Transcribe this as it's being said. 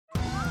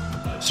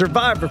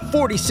Survivor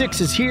 46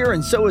 is here,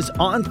 and so is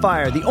On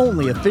Fire, the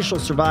only official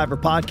Survivor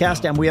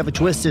podcast, and we have a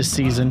twist this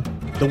season.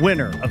 The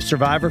winner of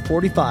Survivor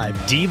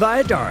 45, Dee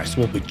Valladares,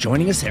 will be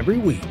joining us every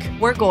week.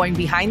 We're going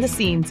behind the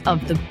scenes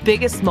of the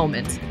biggest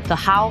moments, the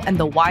how and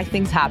the why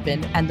things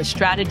happen, and the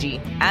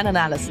strategy and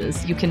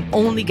analysis you can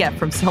only get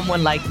from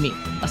someone like me,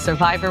 a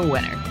Survivor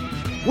winner.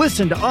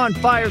 Listen to On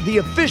Fire, the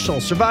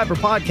official Survivor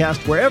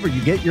podcast, wherever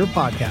you get your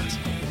podcasts.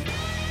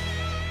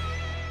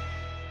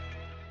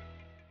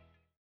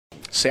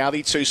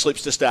 Southey, 2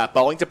 slips to start.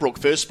 Bowling to Brook.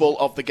 First ball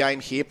of the game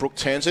here. Brook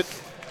turns it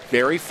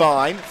very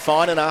fine.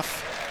 Fine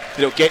enough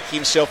that he'll get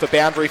himself a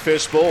boundary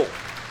first ball.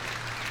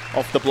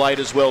 Off the blade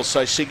as well,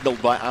 so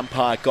signalled by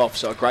umpire Goff.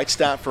 So a great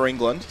start for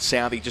England.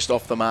 Southey just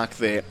off the mark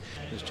there.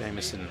 As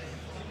Jamieson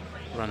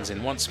runs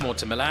in once more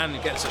to Milan,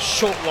 he gets a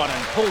short one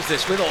and pulls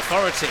this with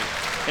authority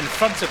in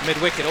front of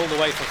mid-wicket all the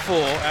way for 4,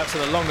 out to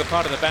the longer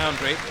part of the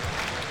boundary.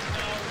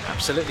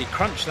 Absolutely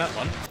crunched that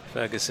one.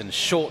 Ferguson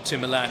short to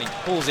Milan. He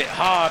pulls it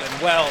hard and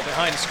well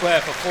behind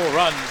square for 4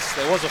 runs.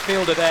 There was a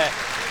fielder there.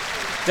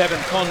 Devon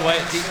Conway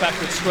at deep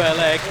backward square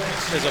leg.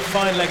 There's a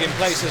fine leg in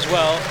place as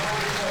well.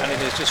 And it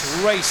has just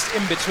raced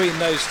in between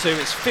those two.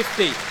 It's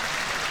 50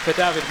 for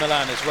David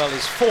Milan as well.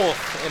 His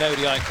 4th in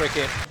ODI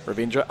cricket.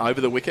 Ravindra over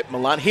the wicket.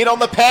 Milan hit on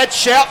the pad.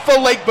 Shout for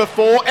leg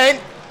before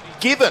and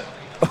given.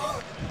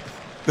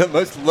 The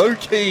most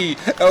low-key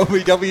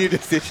LBW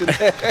decision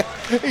there.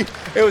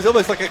 It was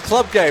almost like a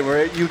club game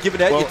where you were giving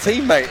out your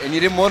teammate and you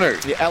didn't want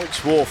to. Yeah,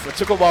 Alex Wolf, it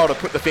took a while to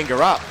put the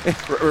finger up.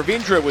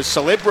 Ravindra was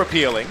celebra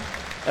appealing,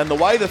 and the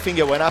way the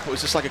finger went up, it was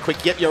just like a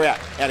quick, yep, you're out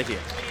of here.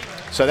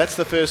 So that's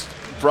the first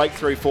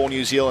breakthrough for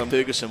New Zealand.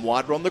 Ferguson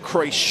wider on the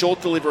crease,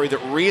 short delivery that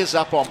rears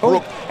up on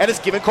Brook, and it's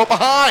given caught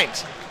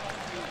behind.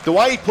 The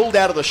way he pulled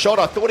out of the shot,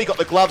 I thought he got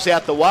the gloves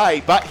out the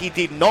way, but he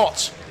did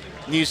not.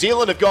 New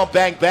Zealand have gone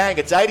bang bang.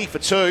 It's 80 for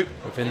 2.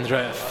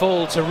 Ravindra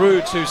full to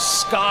Root, who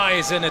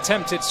skies an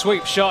attempted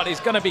sweep shot. He's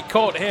going to be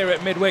caught here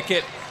at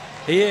mid-wicket.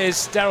 He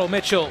is. Daryl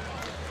Mitchell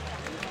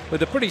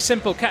with a pretty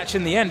simple catch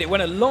in the end. It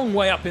went a long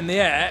way up in the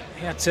air.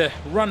 He had to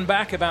run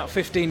back about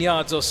 15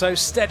 yards or so,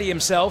 steady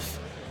himself.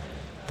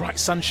 Bright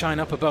sunshine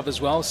up above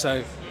as well,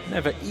 so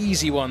never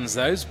easy ones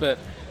those, but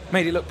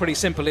made it look pretty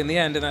simple in the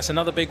end, and that's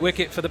another big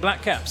wicket for the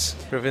Blackcaps.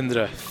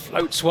 Ravindra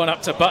floats one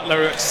up to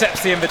Butler, who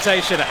accepts the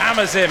invitation,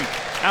 hammers him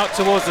out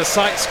towards the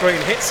sight screen,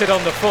 hits it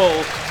on the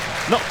full,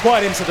 not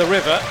quite into the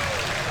river,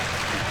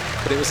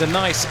 but it was a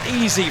nice,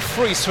 easy,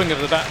 free swing of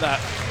the bat that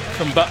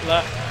from Butler,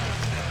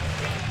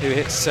 who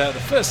hits the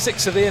first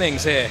 6 of the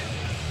innings here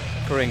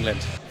for England.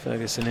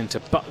 Ferguson into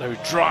Butler,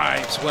 who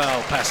drives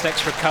well past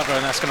extra cover,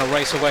 and that's going to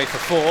race away for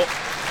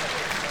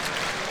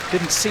 4.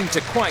 Didn't seem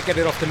to quite get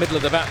it off the middle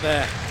of the bat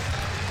there,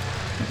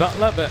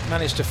 Butler, but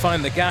managed to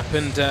find the gap,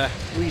 and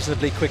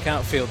reasonably quick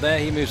outfield there.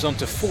 He moves on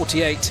to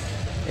 48.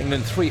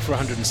 England 3 for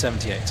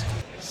 178.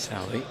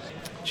 Southey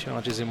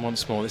charges in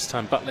once more. This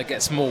time Butler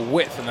gets more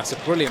width, and that's a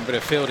brilliant bit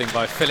of fielding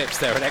by Phillips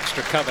there at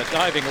extra cover,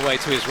 diving away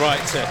to his right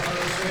to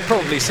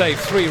probably save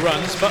 3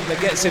 runs. Butler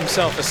gets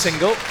himself a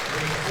single,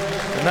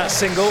 and that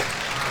single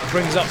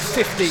brings up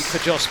 50 for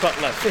Jos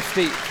Buttler.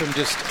 50 from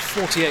just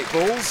 48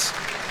 balls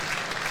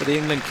for the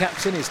England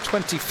captain, his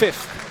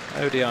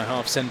 25th ODI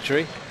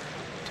half-century,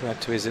 to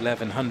add to his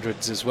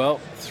 1100s as well.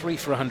 3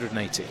 for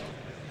 180.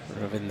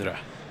 Ravindra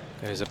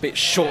goes a bit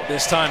short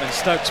this time, and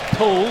Stokes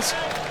pulls.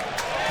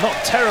 Not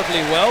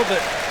terribly well,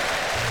 but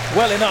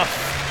well enough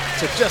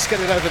to just get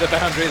it over the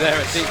boundary there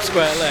at deep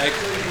square leg.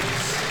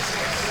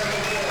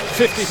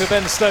 50 for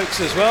Ben Stokes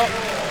as well.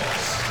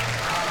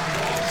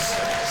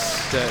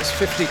 It's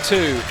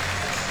 52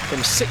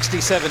 from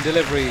 67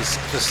 deliveries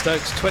for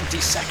Stokes.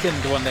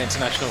 22nd one-day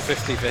international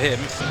 50 for him.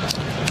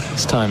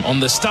 This time on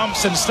the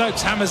stumps, and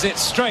Stokes hammers it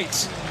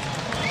straight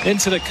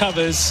into the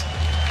covers.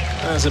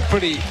 That was a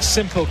pretty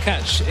simple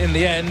catch in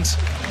the end.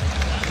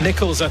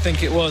 Nichols, I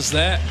think it was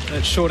there,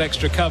 at short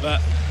extra cover.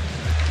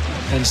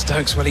 And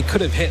Stokes, well, he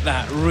could have hit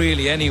that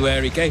really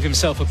anywhere. He gave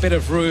himself a bit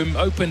of room,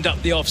 opened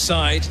up the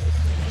offside,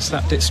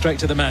 slapped it straight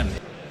to the man.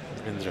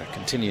 Ravindra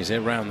continues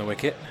here round the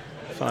wicket.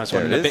 Fires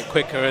one a bit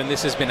quicker, and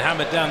this has been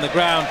hammered down the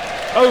ground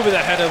over the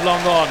head of long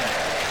on.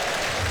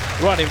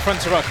 Right in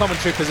front of our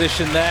commentary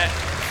position there.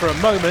 For a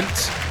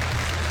moment,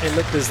 it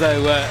looked as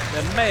though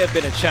there may have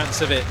been a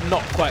chance of it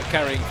not quite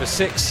carrying for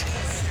 6.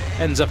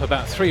 Ends up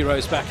about 3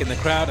 rows back in the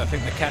crowd. I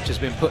think the catch has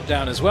been put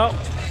down as well.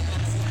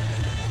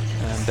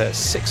 And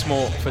 6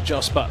 more for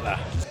Jos Buttler.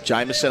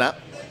 Jamieson up,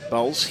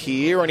 bowls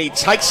here, and he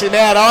takes him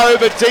out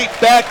over deep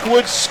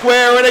backward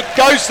square, and it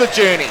goes the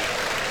journey.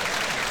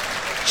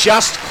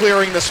 Just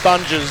clearing the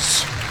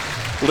sponges.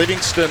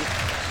 Livingston,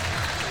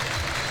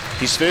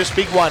 his first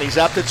big one. He's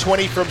up to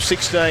 20 from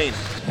 16.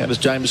 How does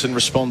Jamieson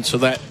respond to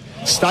that?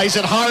 Stays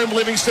at home,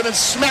 Livingston, and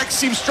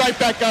smacks him straight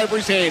back over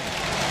his head.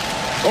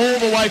 All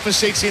the way for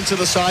 6 into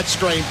the side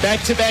screen.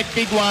 Back-to-back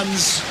big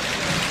ones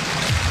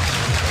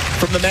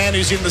from the man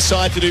who's in the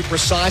side to do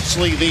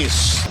precisely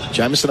this.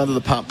 Jamieson under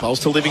the pump, bowls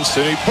to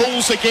Livingston, who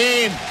pulls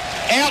again.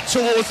 Out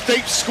towards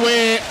deep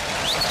square.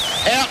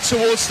 Out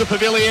towards the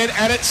pavilion,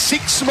 and it's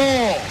 6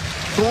 more.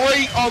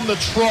 3 on the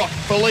trot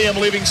for Liam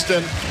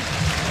Livingston.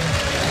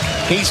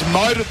 He's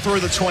motored through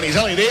the 20. He's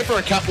only there for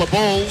a couple of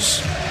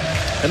balls.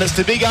 And it's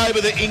the big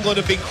over that England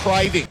have been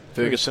craving.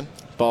 Ferguson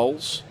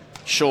bowls,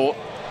 short.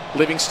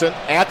 Livingston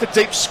out the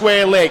deep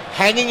square leg,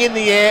 hanging in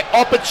the air.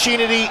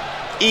 Opportunity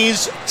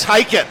is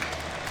taken.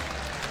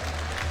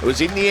 It was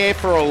in the air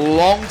for a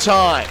long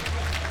time.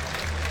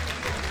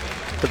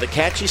 But the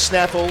catch is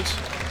snaffled.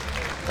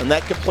 And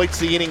that completes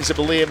the innings of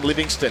Liam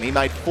Livingston. He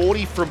made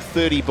 40 from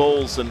 30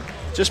 balls and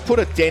just put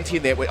a dent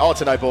in there. Oh, it's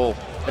a no ball.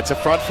 It's a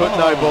front foot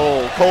no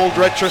ball. Called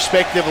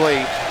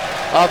retrospectively.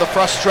 The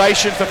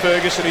frustration for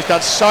Ferguson, who's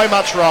done so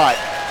much right.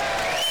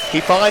 He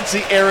finds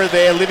the error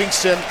there.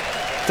 Livingston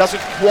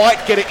doesn't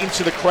quite get it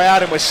into the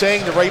crowd, and we're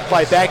seeing the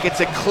replay back. It's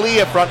a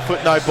clear front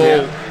foot no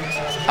ball.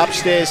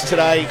 Upstairs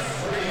today,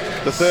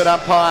 the third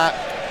umpire,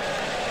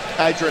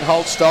 Adrian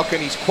Holdstock,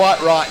 and he's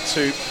quite right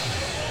to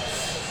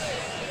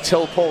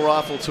tell Paul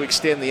Rifle to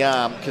extend the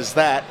arm, because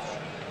that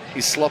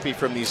is sloppy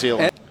from New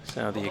Zealand.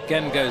 Southey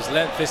again goes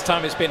length. This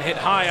time it's been hit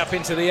high up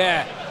into the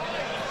air.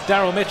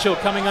 Daryl Mitchell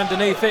coming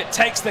underneath it,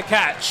 takes the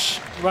catch,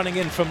 running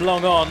in from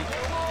long on.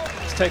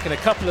 He's taken a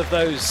couple of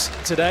those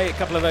today, a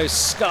couple of those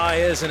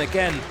skiers, and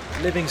again,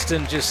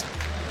 Livingston just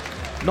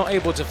not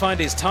able to find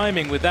his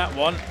timing with that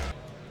one.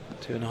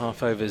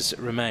 2.5 overs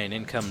remain.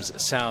 In comes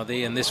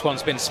Southey, and this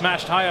one's been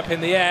smashed high up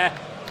in the air.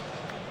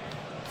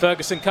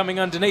 Ferguson coming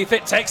underneath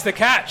it, takes the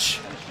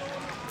catch.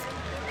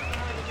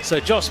 So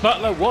Joss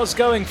Butler was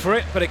going for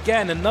it, but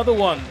again, another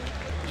one.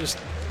 Just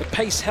the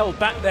pace held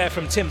back there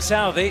from Tim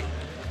Southey.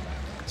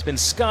 It's been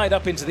skied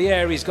up into the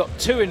air. He's got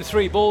 2 in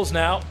 3 balls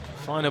now.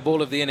 Final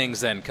ball of the innings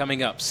then,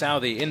 coming up.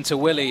 Southey into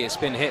Willie. It's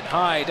been hit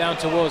high down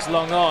towards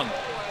long on.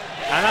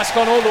 And that's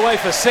gone all the way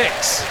for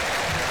 6.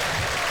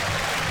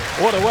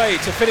 What a way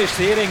to finish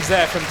the innings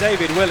there from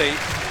David Willey.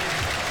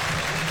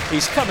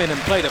 He's come in and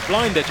played a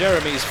blinder,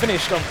 Jeremy. He's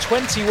finished on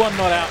 21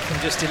 not out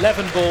from just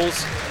 11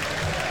 balls.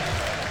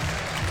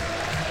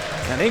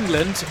 And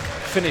England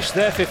finished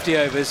their 50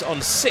 overs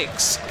on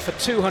 6 for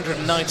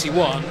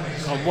 291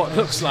 on what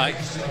looks like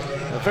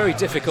a very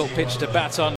difficult pitch to bat on.